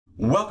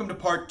Welcome to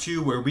part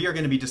 2, where we are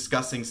going to be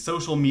discussing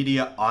social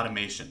media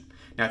automation.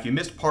 Now, if you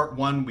missed part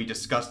 1, we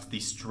discussed the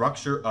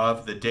structure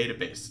of the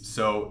database.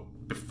 So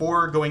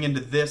before going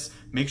into this,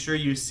 make sure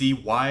you see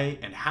why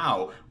and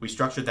how we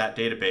structured that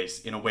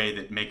database in a way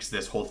that makes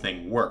this whole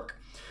thing work.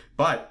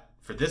 But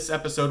for this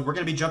episode, we're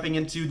going to be jumping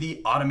into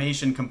the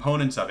automation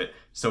components of it.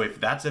 So if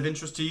that's of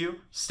interest to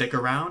you, stick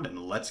around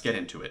and let's get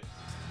into it.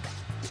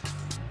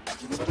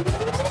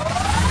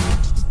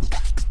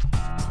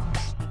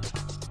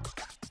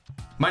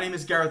 My name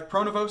is Gareth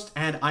Pronovost,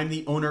 and I'm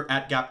the owner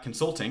at Gap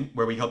Consulting,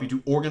 where we help you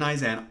to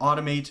organize and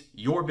automate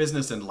your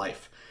business and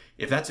life.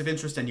 If that's of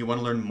interest and you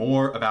want to learn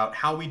more about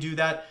how we do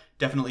that,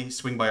 definitely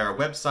swing by our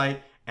website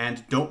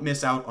and don't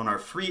miss out on our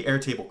free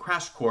Airtable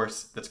crash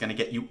course that's going to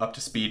get you up to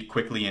speed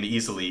quickly and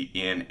easily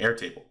in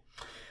Airtable.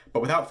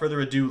 But without further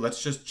ado,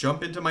 let's just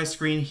jump into my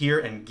screen here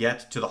and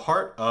get to the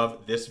heart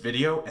of this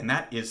video, and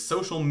that is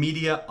social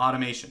media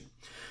automation.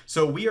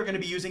 So we are going to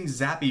be using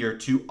Zapier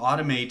to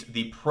automate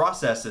the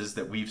processes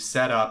that we've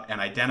set up and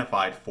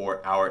identified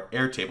for our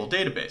Airtable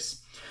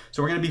database.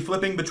 So we're going to be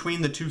flipping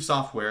between the two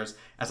softwares.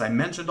 As I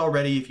mentioned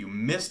already, if you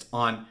missed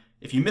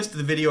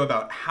the video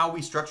about how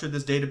we structured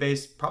this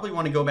database, probably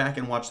want to go back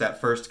and watch that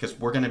first, because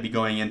we're going to be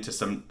going into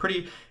some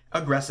pretty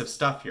aggressive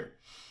stuff here.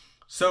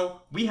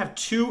 So we have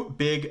two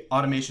big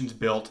automations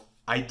built.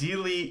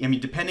 Ideally,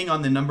 depending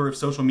on the number of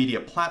social media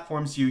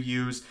platforms you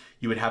use,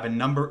 you would have a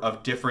number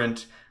of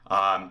different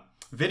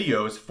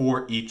videos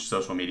for each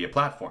social media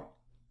platform.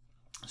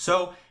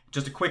 So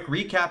just a quick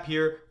recap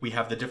here, we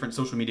have the different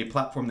social media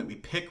platform that we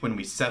pick when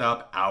we set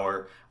up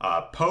our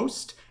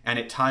post, and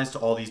it ties to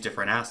all these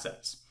different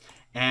assets.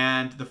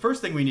 And the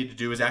first thing we need to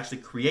do is actually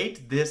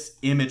create this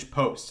image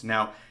post.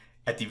 Now,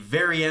 at the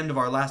very end of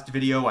our last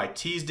video, I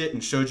teased it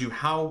and showed you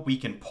how we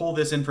can pull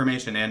this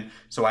information in.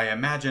 So I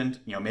imagined,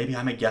 maybe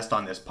I'm a guest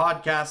on this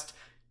podcast,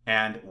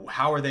 and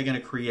how are they going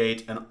to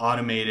create an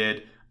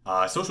automated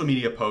social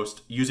media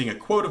post using a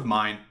quote of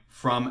mine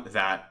from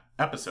that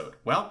episode?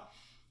 Well,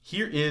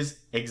 here is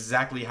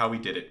exactly how we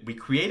did it. We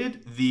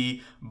created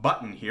the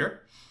button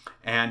here,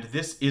 and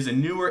this is a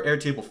newer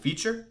Airtable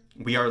feature.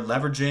 We are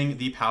leveraging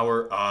the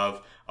power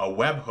of a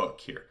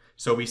webhook here.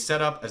 So we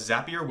set up a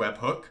Zapier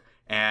webhook,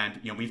 and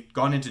we've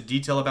gone into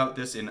detail about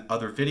this in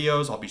other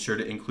videos. I'll be sure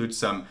to include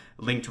some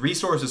linked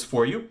resources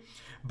for you.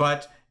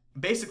 But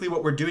basically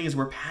what we're doing is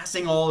we're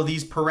passing all of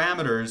these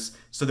parameters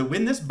so that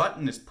when this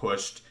button is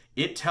pushed,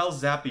 it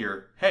tells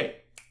Zapier, hey,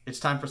 it's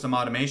time for some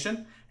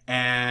automation,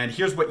 and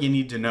here's what you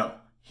need to know.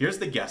 Here's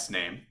the guest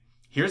name,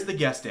 here's the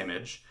guest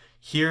image,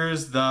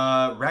 here's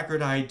the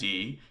record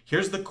ID,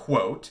 here's the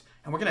quote,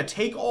 and we're going to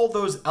take all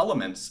those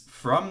elements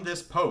from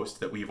this post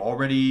that we've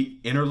already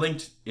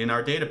interlinked in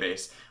our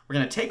database. We're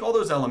going to take all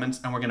those elements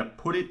and we're going to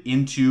put it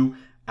into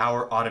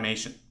our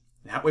automation.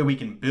 That way we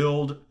can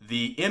build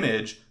the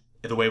image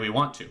the way we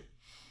want to.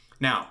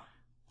 Now,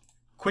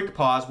 quick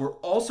pause, we're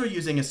also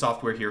using a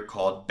software here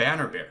called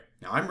Bannerbear.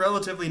 Now, I'm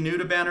relatively new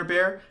to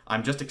Bannerbear.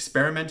 I'm just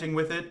experimenting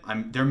with it.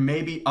 There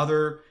may be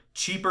other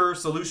cheaper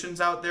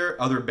solutions out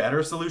there, other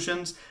better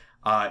solutions.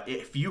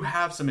 If you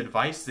have some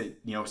advice that,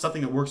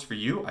 something that works for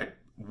you, I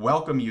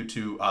welcome you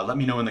to let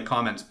me know in the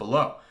comments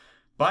below.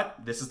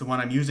 But this is the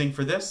one I'm using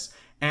for this.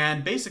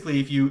 And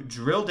basically, if you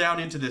drill down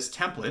into this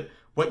template,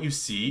 what you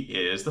see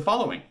is the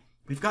following.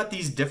 We've got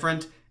these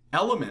different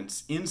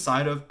elements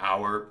inside of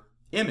our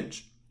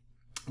image.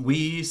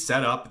 We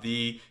set up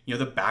the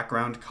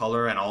background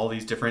color and all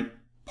these different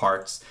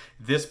parts.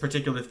 This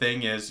particular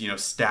thing is,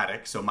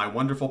 static. So my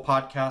wonderful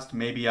podcast,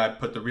 maybe I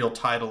put the real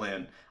title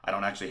in. I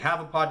don't actually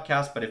have a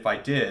podcast, but if I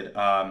did,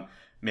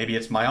 maybe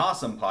it's my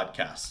awesome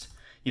podcast.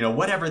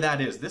 Whatever that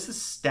is, this is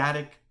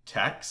static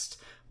text.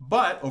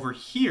 But over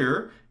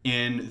here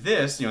in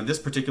this, this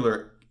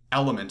particular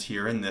element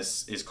here, and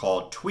this is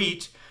called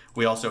tweet.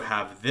 We also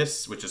have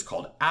this, which is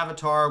called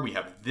avatar. We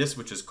have this,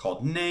 which is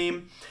called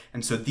name.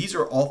 And so these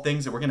are all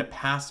things that we're going to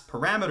pass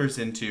parameters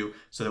into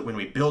so that when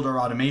we build our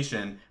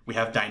automation, we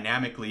have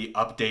dynamically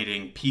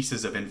updating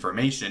pieces of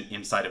information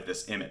inside of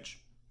this image.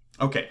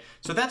 Okay,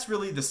 so that's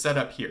really the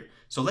setup here.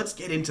 So let's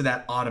get into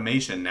that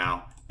automation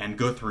now and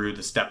go through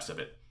the steps of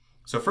it.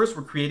 So first,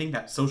 we're creating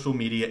that social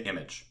media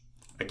image.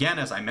 Again,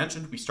 as I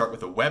mentioned, we start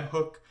with a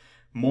webhook.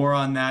 More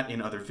on that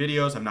in other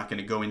videos. I'm not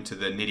going to go into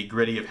the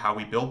nitty-gritty of how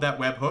we build that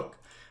webhook.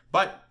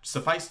 But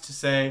suffice to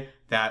say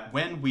that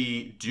when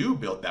we do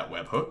build that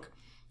webhook,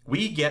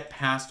 we get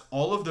past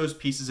all of those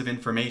pieces of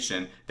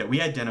information that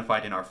we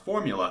identified in our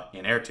formula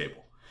in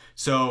Airtable.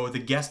 So the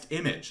guest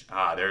image,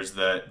 there's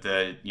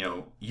the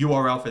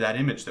URL for that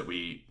image that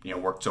we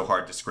worked so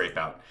hard to scrape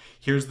out.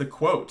 Here's the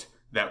quote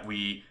that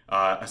we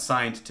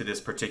assigned to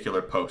this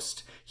particular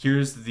post.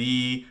 Here's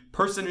the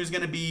person who's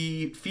going to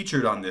be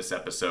featured on this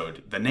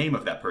episode, the name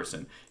of that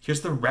person. Here's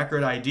the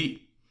record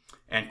ID.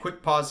 And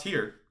quick pause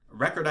here.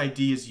 Record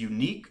ID is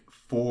unique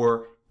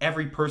for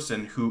every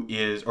person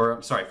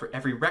for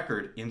every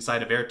record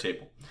inside of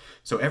Airtable.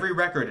 So every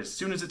record, as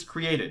soon as it's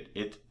created,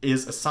 it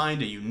is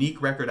assigned a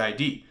unique record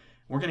ID.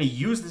 We're going to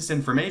use this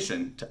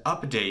information to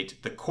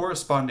update the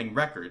corresponding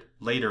record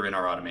later in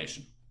our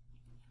automation.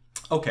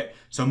 Okay,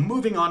 so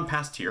moving on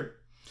past here,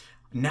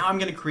 now I'm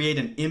going to create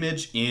an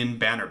image in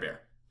Bannerbear.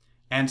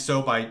 And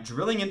so by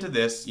drilling into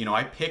this,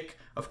 I pick,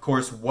 of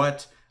course,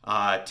 what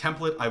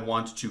template I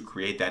want to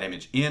create that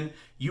image in.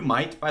 You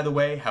might, by the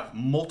way, have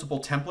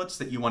multiple templates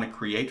that you want to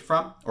create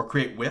from or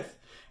create with.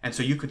 And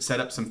so you could set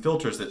up some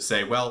filters that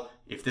say, well,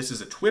 if this is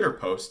a Twitter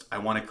post, I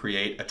want to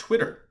create a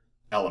Twitter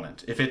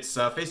element. If it's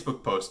a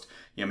Facebook post,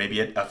 maybe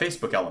a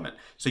Facebook element.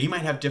 So you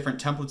might have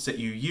different templates that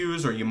you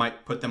use, or you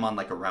might put them on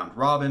like a round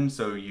robin.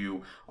 So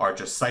you are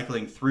just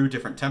cycling through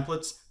different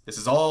templates. This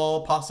is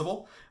all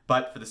possible,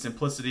 but for the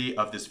simplicity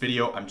of this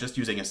video, I'm just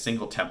using a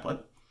single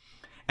template.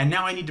 And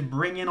now I need to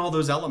bring in all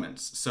those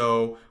elements.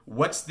 So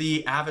what's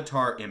the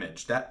avatar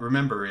image? That,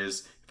 remember,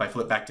 is if I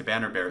flip back to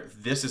Bannerbear,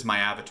 this is my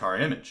avatar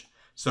image.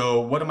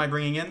 So what am I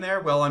bringing in there?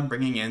 Well, I'm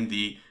bringing in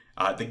the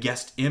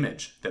guest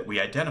image that we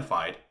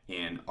identified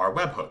in our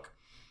webhook.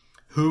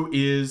 Who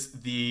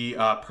is the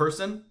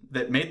person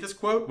that made this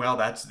quote? Well,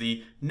 that's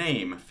the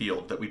name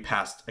field that we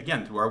passed,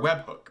 again, through our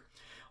webhook.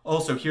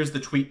 Also, here's the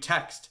tweet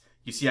text.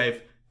 You see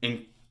I've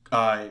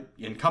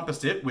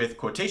encompassed it with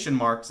quotation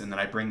marks, and then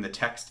I bring the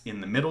text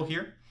in the middle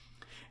here.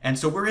 And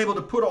so we're able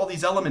to put all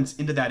these elements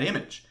into that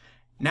image.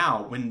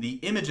 Now, when the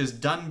image is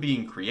done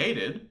being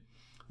created,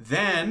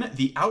 then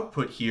the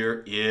output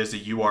here is a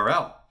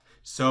URL.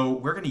 So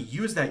we're going to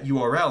use that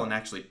URL and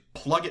actually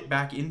plug it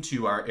back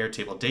into our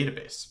Airtable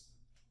database.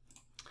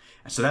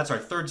 And so that's our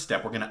third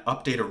step. We're going to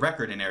update a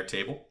record in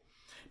Airtable.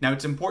 Now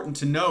it's important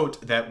to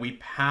note that we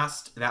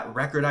passed that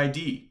record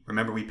ID.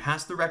 Remember, we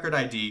passed the record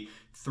ID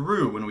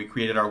through when we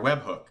created our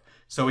webhook.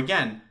 So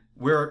again,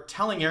 we're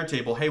telling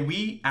Airtable, hey,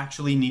 we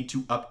actually need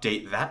to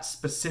update that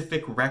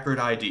specific record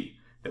ID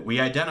that we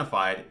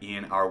identified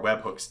in our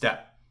webhook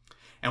step.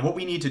 And what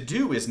we need to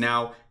do is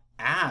now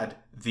add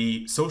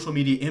the social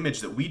media image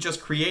that we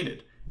just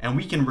created, and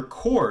we can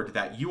record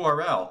that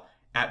URL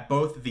at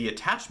both the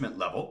attachment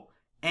level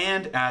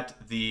and at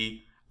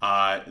the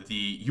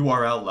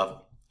URL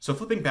level. So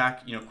flipping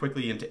back,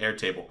 quickly into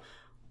Airtable,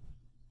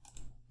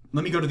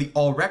 let me go to the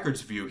All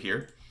Records view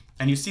here,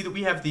 and you see that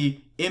we have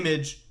the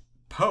image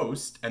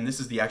post, and this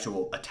is the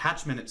actual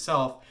attachment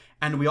itself,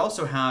 and we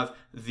also have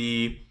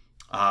the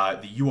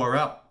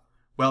URL.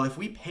 Well, if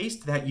we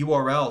paste that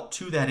URL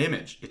to that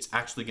image, it's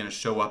actually going to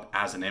show up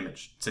as an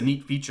image. It's a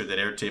neat feature that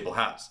Airtable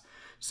has.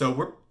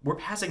 So we're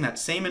passing that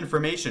same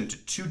information to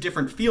two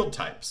different field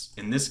types.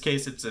 In this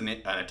case, it's an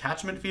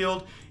attachment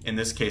field. In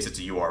this case, it's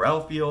a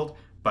URL field.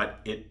 But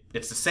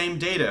it's the same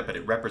data, but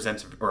it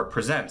represents or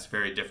presents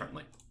very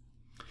differently.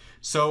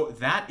 So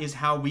that is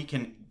how we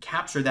can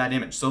capture that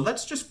image. So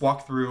let's just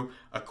walk through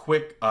a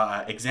quick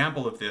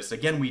example of this.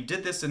 Again, we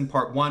did this in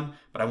part one,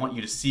 but I want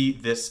you to see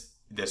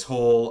this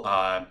whole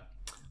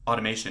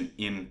automation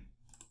in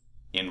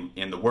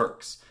the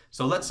works.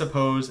 So let's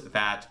suppose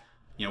that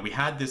we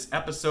had this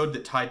episode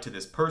that tied to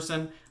this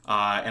person,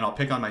 and I'll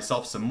pick on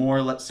myself some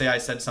more. Let's say I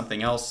said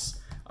something else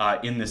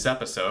in this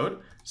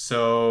episode.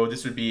 So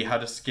this would be how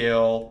to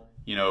scale,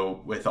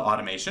 with the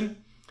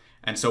automation.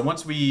 And so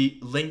once we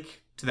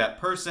link to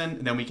that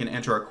person, then we can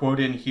enter our quote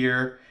in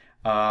here.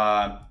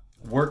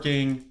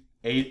 Working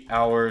 8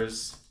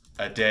 hours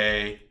a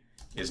day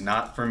is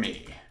not for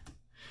me.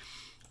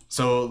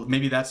 So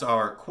maybe that's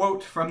our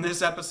quote from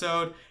this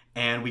episode,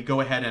 and we go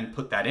ahead and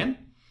put that in.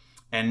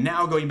 And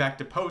now going back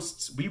to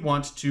posts, we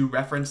want to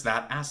reference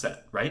that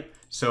asset, right?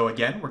 So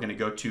again, we're going to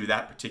go to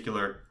that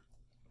particular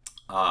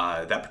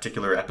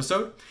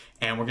episode,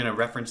 and we're going to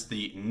reference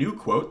the new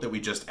quote that we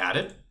just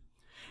added.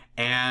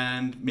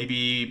 And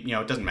maybe,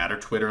 it doesn't matter,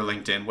 Twitter,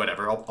 LinkedIn,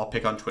 whatever. I'll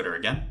pick on Twitter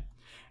again.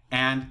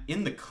 And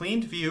in the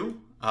cleaned view,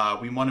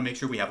 we want to make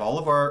sure we have all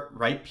of our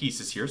right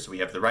pieces here. So we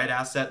have the right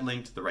asset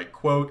linked, the right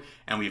quote,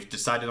 and we've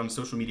decided on a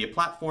social media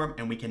platform,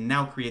 and we can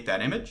now create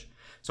that image.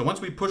 So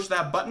once we push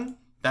that button,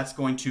 that's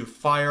going to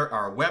fire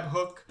our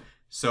webhook.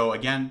 So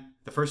again,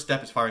 the first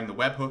step is firing the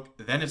webhook.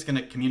 Then it's going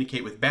to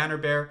communicate with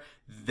Bannerbear.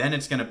 Then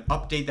it's going to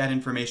update that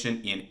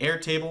information in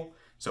Airtable.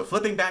 So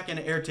flipping back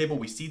into Airtable,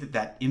 we see that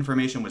that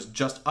information was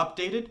just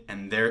updated,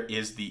 and there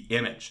is the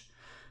image.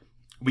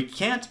 We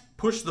can't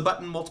push the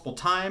button multiple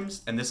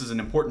times, and this is an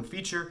important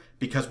feature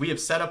because we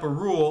have set up a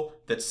rule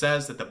that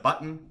says that the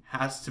button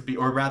has to be,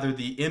 or rather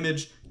the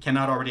image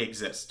cannot already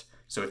exist.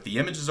 So if the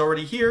image is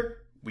already here,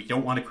 we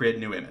don't want to create a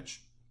new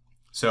image.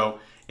 So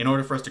in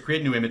order for us to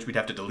create a new image, we'd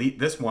have to delete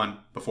this one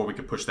before we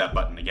could push that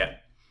button again.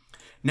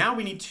 Now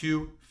we need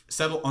to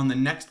settle on the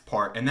next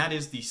part, and that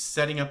is the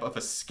setting up of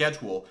a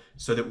schedule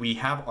so that we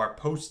have our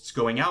posts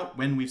going out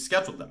when we've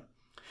scheduled them.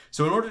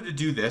 So in order to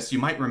do this, you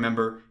might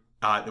remember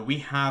that we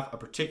have a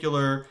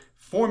particular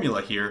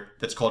formula here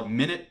that's called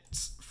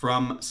minutes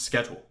from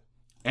schedule.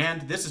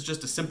 And this is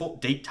just a simple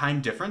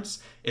date-time difference.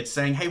 It's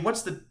saying, hey,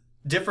 what's the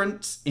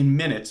difference in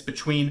minutes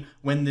between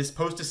when this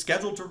post is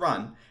scheduled to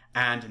run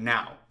and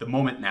now, the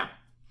moment now?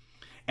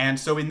 And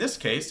so in this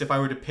case, if I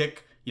were to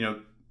pick,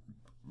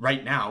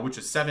 right now, which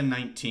is July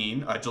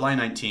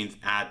 19th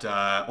at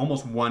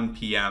almost 1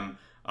 p.m.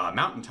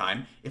 Mountain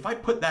Time, if I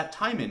put that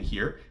time in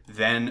here,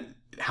 then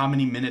how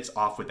many minutes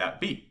off would that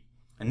be?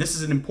 And this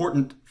is an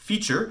important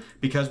feature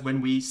because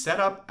when we set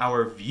up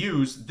our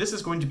views, this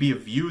is going to be a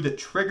view that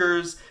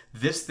triggers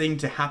this thing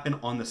to happen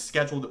on the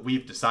schedule that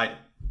we've decided.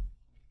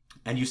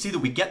 And you see that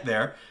we get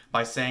there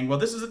by saying, well,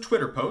 this is a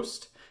Twitter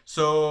post,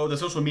 so the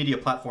social media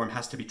platform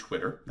has to be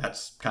Twitter.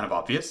 That's kind of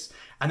obvious.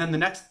 And then the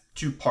next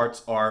two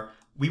parts are,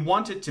 we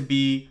want it to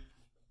be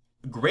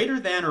greater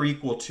than or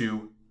equal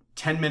to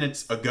 10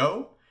 minutes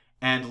ago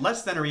and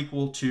less than or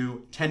equal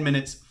to 10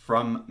 minutes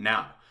from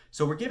now.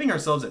 So we're giving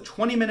ourselves a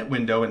 20-minute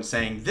window and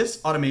saying this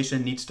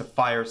automation needs to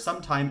fire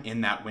sometime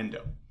in that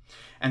window.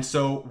 And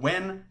so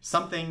when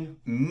something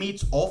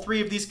meets all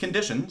three of these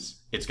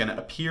conditions, it's going to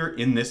appear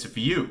in this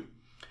view.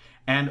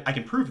 And I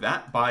can prove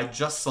that by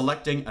just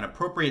selecting an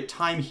appropriate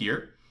time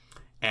here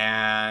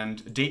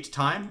and date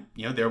time.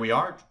 You know, there we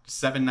are,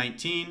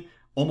 7:19,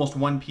 almost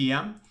 1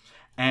 p.m.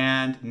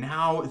 And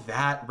now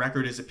that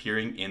record is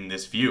appearing in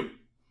this view.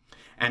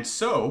 And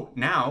so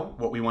now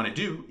what we want to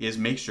do is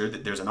make sure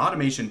that there's an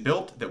automation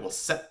built that will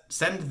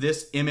send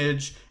this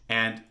image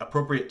and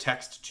appropriate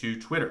text to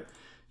Twitter.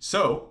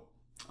 So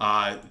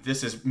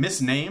this is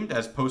misnamed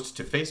as post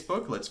to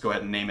Facebook. Let's go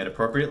ahead and name it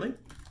appropriately.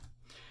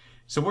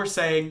 So we're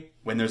saying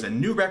when there's a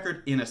new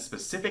record in a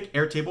specific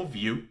Airtable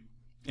view,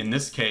 in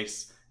this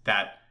case,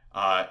 that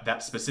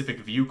specific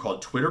view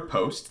called Twitter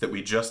post that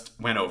we just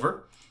went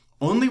over,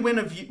 only when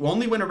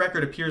a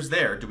record appears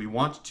there do we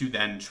want to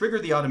then trigger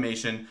the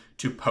automation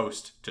to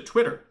post to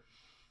Twitter.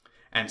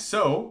 And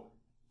so,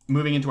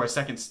 moving into our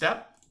second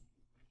step,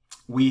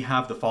 we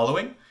have the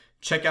following.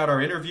 Check out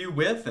our interview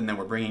with, and then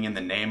we're bringing in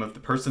the name of the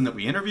person that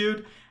we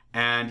interviewed.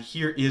 And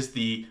here is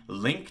the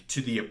link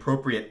to the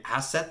appropriate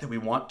asset that we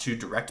want to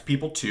direct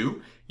people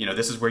to. You know,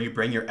 this is where you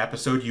bring your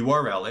episode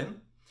URL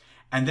in.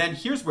 And then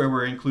here's where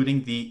we're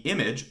including the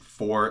image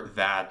for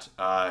that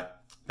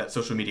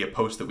social media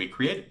post that we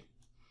created.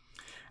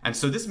 And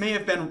so this may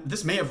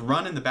have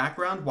run in the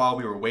background while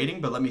we were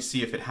waiting, but let me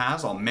see if it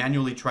has. I'll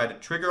manually try to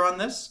trigger on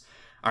this.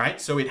 All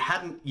right, so it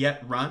hadn't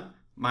yet run.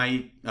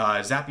 My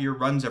Zapier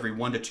runs every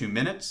 1 to 2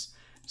 minutes.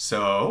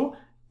 So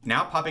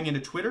now popping into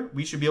Twitter,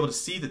 we should be able to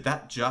see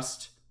that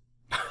just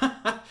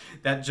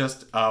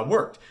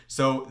worked.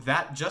 So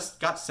that just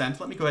got sent.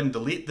 Let me go ahead and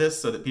delete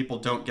this so that people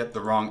don't get the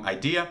wrong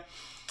idea.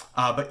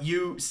 But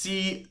you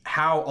see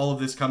how all of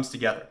this comes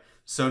together.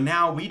 So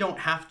now we don't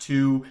have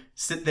to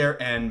sit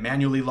there and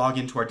manually log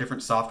into our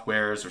different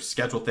softwares or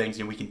schedule things.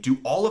 You know, we can do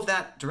all of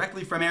that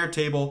directly from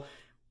Airtable,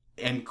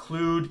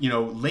 include,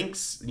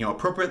 links,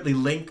 appropriately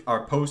link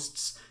our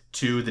posts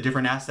to the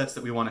different assets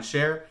that we want to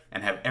share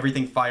and have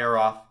everything fire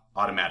off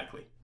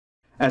automatically.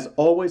 As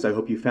always, I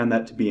hope you found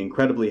that to be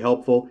incredibly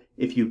helpful.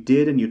 If you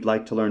did and you'd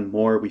like to learn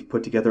more, we've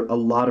put together a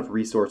lot of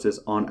resources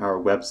on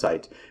our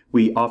website.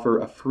 We offer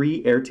a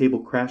free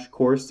Airtable crash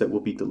course that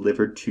will be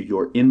delivered to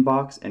your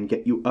inbox and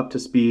get you up to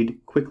speed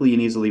quickly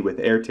and easily with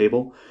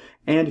Airtable.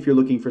 And if you're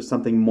looking for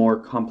something more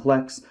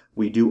complex,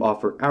 we do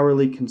offer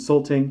hourly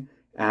consulting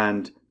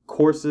and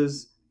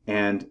courses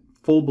and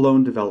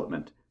full-blown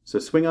development. So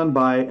swing on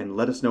by and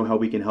let us know how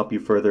we can help you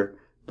further.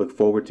 Look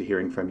forward to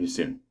hearing from you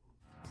soon.